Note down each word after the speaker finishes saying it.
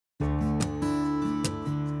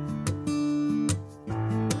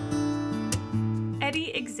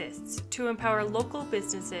exists to empower local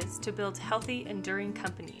businesses to build healthy, enduring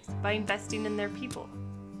companies by investing in their people.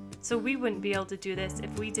 So we wouldn't be able to do this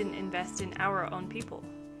if we didn't invest in our own people.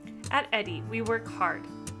 At Eddy, we work hard,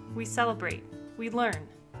 we celebrate, we learn,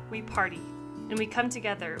 we party, and we come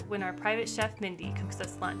together when our private chef Mindy cooks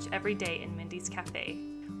us lunch every day in Mindy's Cafe.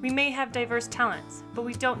 We may have diverse talents, but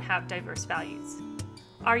we don't have diverse values.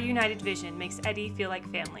 Our united vision makes Eddy feel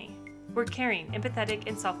like family. We're caring, empathetic,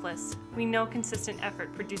 and selfless. We know consistent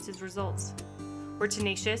effort produces results. We're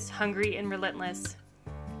tenacious, hungry, and relentless.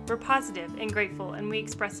 We're positive and grateful, and we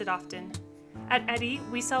express it often. At Eddy,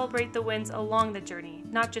 we celebrate the wins along the journey,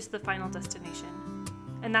 not just the final destination.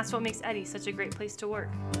 And that's what makes Eddy such a great place to work.